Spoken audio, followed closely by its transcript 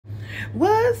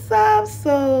What's up,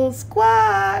 Soul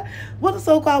Squad? What's up,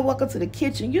 Soul Squad? Welcome to the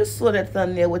kitchen. You saw that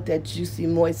thumbnail with that juicy,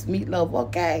 moist meatloaf,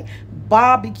 okay?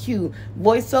 Barbecue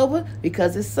voiceover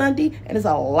because it's Sunday and there's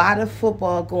a lot of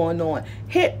football going on.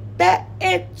 Hit that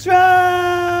intro!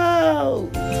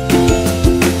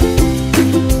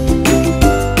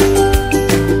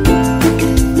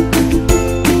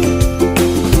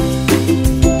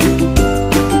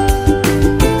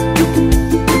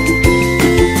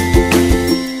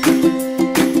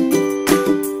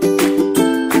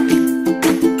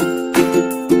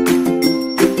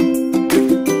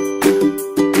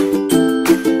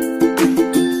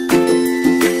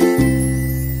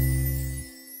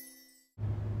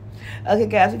 Okay,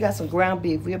 guys, we got some ground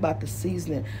beef. We're about to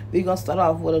season it. We're going to start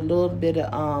off with a little bit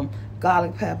of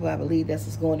garlic pepper. I believe that's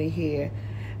what's going in here.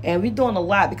 And we're doing a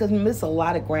lot because we miss a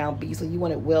lot of ground beef, so you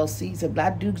want it well seasoned. But I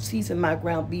do season my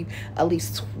ground beef at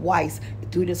least twice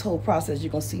through this whole process.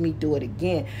 You're going to see me do it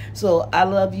again. So I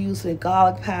love using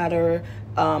garlic powder,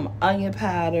 onion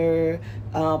powder,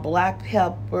 black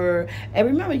pepper. And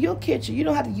remember, your kitchen, you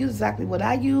don't have to use exactly what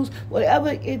I use.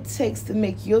 Whatever it takes to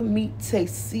make your meat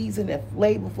taste seasoned and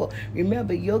flavorful.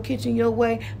 Remember, your kitchen your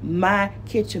way, my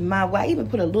kitchen my way. I even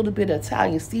put a little bit of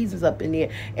Italian seasons up in there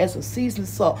and some seasoned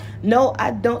salt. No,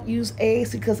 I don't use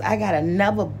eggs because I got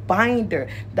another binder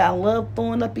that I love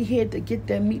throwing up in here to get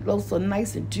that meatloaf so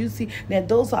nice and juicy. Now,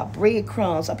 those are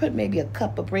breadcrumbs. I put maybe a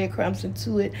cup of breadcrumbs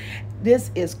into it.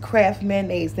 This is Kraft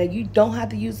mayonnaise. Now, you don't have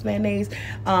to use mayonnaise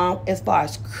as far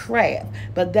as Kraft,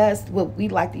 but that's what we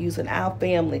like to use in our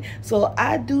family. So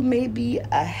I do maybe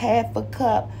a half a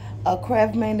cup of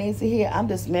Kraft mayonnaise in here. I'm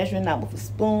just measuring out with a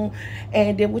spoon.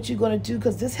 And then what you're going to do,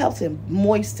 because this helps it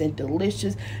moist and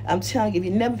delicious. I'm telling you, if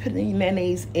you never put any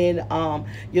mayonnaise in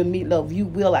your meatloaf, you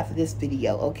will after this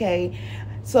video, okay?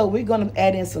 So we're going to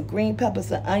add in some green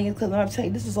peppers and onions because I'm telling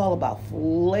you, this is all about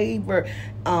flavor,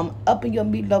 upping your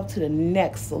meatloaf to the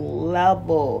next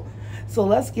level. So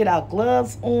let's get our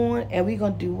gloves on and we're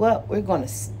going to do what? We're going to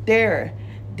stir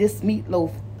this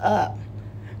meatloaf up.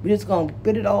 We're just going to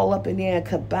put it all up in there and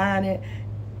combine it.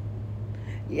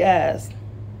 Yes.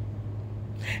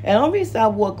 And the only reason I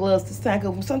wore gloves this time,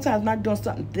 because sometimes I'm not doing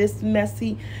something this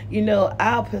messy, you know,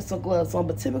 I'll put some gloves on.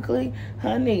 But typically,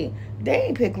 honey, they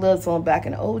ain't put gloves on back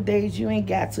in the old days. You ain't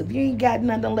got to. If you ain't got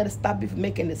nothing, don't let it stop you from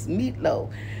making this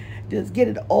meatloaf. Just get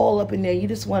it all up in there. You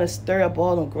just want to stir up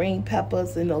all them green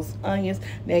peppers and those onions.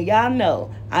 Now, y'all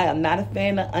know I am not a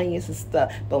fan of onions and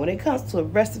stuff. But when it comes to a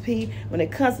recipe, when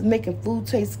it comes to making food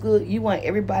taste good, you want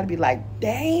everybody to be like,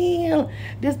 damn,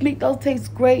 this meatloaf tastes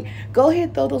great. Go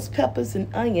ahead, throw those peppers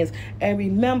and onions. And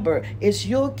remember, it's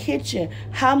your kitchen.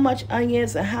 How much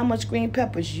onions and how much green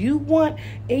peppers you want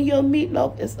in your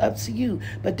meatloaf is up to you.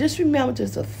 But just remember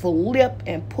just to flip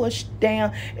and push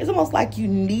down. It's almost like you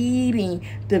kneading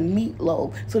the meatloaf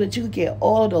so that you can get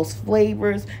all of those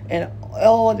flavors and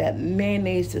all that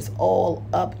mayonnaise just all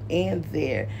up in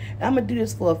there. And I'm gonna do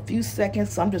this for a few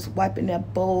seconds, so I'm just wiping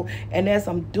that bowl, and as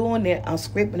I'm doing it, I'm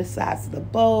scraping the sides of the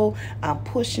bowl, I'm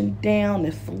pushing down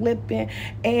and flipping,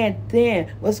 and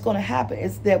then what's going to happen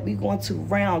is that we're going to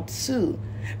round two.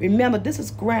 Remember, this is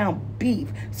ground beef,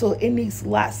 so it needs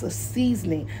lots of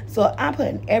seasoning. So I'm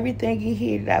putting everything in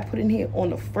here that I put in here on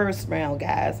the first round,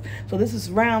 guys. So this is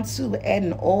round two. We're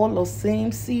adding all those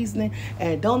same seasoning.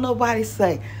 And don't nobody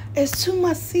say, it's too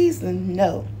much seasoning.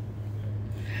 No.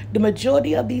 The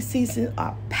majority of these seasonings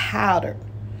are powdered.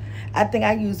 I think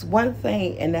I use one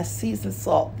thing, and that's seasoned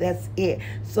salt. That's it.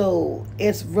 So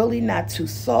it's really not too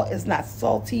salt. It's not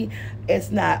salty. It's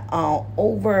not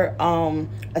over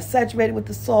saturated with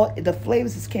the salt. The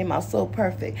flavors just came out so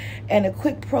perfect. And a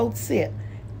quick pro tip: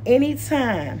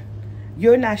 anytime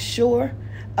you're not sure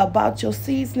about your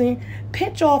seasoning,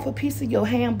 pinch off a piece of your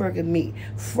hamburger meat,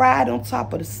 fry it on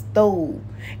top of the stove,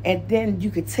 and then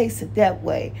you can taste it that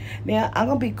way. Now, I'm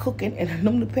gonna be cooking in an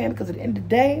aluminum pan because at the end of the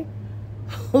day,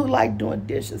 who like doing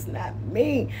dishes? Not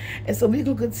me. And so we're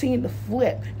going to continue to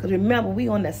flip. Because remember, we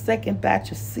on that second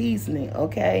batch of seasoning,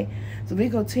 okay? So we're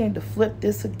going to continue to flip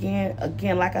this again.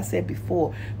 Again, like I said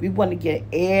before, we want to get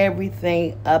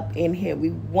everything up in here. We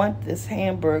want this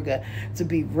hamburger to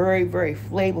be very, very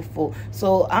flavorful.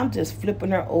 So I'm just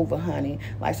flipping her over, honey.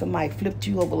 Like somebody flipped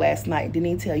you over last night and didn't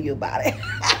even tell you about it.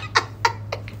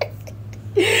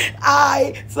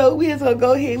 Alright, so we're just gonna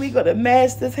go ahead. We're gonna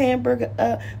mash this hamburger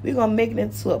up. We're gonna make it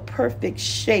into a perfect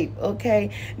shape,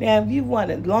 okay? Now, if you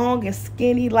want it long and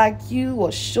skinny like you,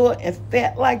 or short and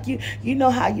fat like you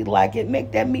know how you like it.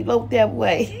 Make that meatloaf that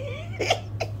way.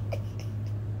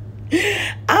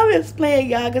 I'm just playing,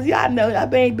 y'all, because y'all know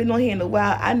I ain't been on here in a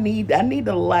while. I need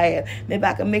to laugh. And if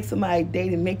I can make somebody day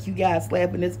and make you guys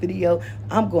laugh in this video,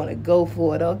 I'm going to go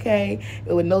for it, okay?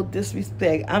 With no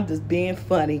disrespect. I'm just being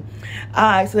funny. All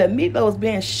right, so that meatloaf was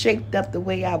being shaped up the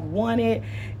way I wanted.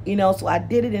 You know, so I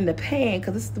did it in the pan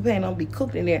because this is the pan I'm going to be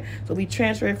cooked in there. So we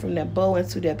transfer it from that bowl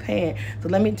into that pan. So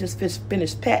let me just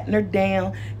finish patting her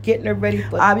down, getting her ready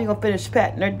for, we going to finish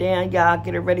patting her down, y'all,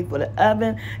 get her ready for the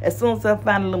oven. As soon as I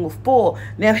find a little foil.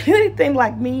 Now, if you're anything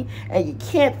like me and you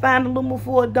can't find a little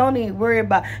foil, don't even worry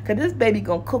about it, because this baby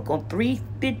going to cook on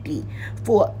 350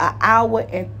 for an hour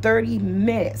and 30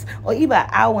 minutes or even an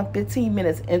hour and 15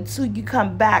 minutes until you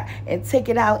come back and take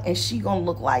it out and she going to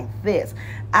look like this.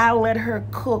 I let her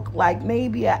cook like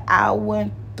maybe an hour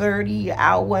and 30,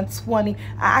 hour and 20. I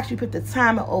actually put the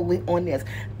timer over on this.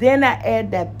 Then I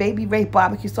add that Baby Ray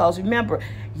barbecue sauce. Remember,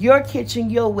 your kitchen,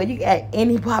 your way. You can add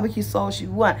any barbecue sauce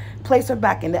you want. Place her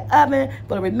back in the oven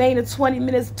for the remaining 20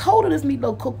 minutes. Total this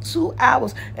meatloaf cooked 2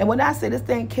 hours. And when I say this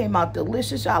thing came out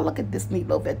delicious, y'all look at this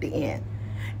meatloaf at the end.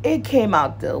 It came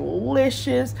out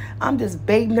delicious. I'm just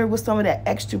baiting her with some of that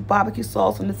extra barbecue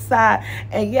sauce on the side.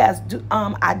 And yes,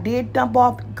 I did dump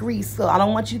off grease. So I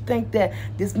don't want you to think that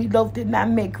this meatloaf did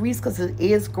not make grease, because it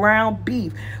is ground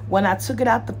beef. When I took it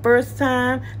out the first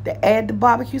time to add the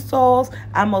barbecue sauce,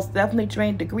 I most definitely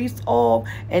drained the grease off.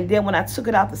 And then when I took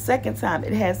it out the second time,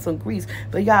 it had some grease.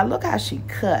 But y'all, look how she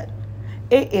cut.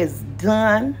 It is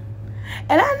done.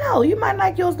 And I know you might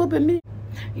like yours a little bit meat.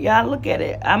 Y'all look at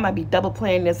it. I might be double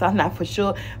playing this, I'm not for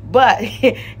sure, but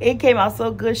it came out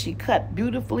so good. She cut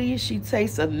beautifully. She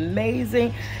tastes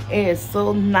amazing. It is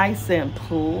so nice and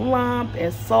plump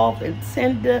and soft and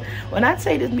tender. When I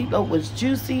say this meatloaf was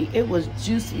juicy, it was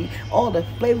juicy. All the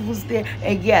flavor was there.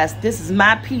 And yes, this is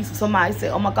my piece. Somebody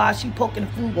said, oh my gosh, she poking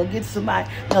the food, gonna get to somebody.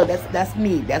 No, that's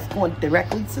me. That's going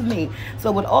directly to me.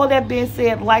 So with all that being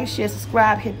said, like, share,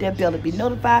 subscribe, hit that bell to be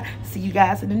notified. See you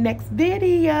guys in the next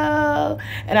video.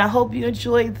 And I hope you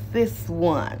enjoyed this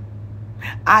one.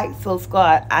 All right, so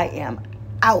Squad, I am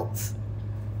out.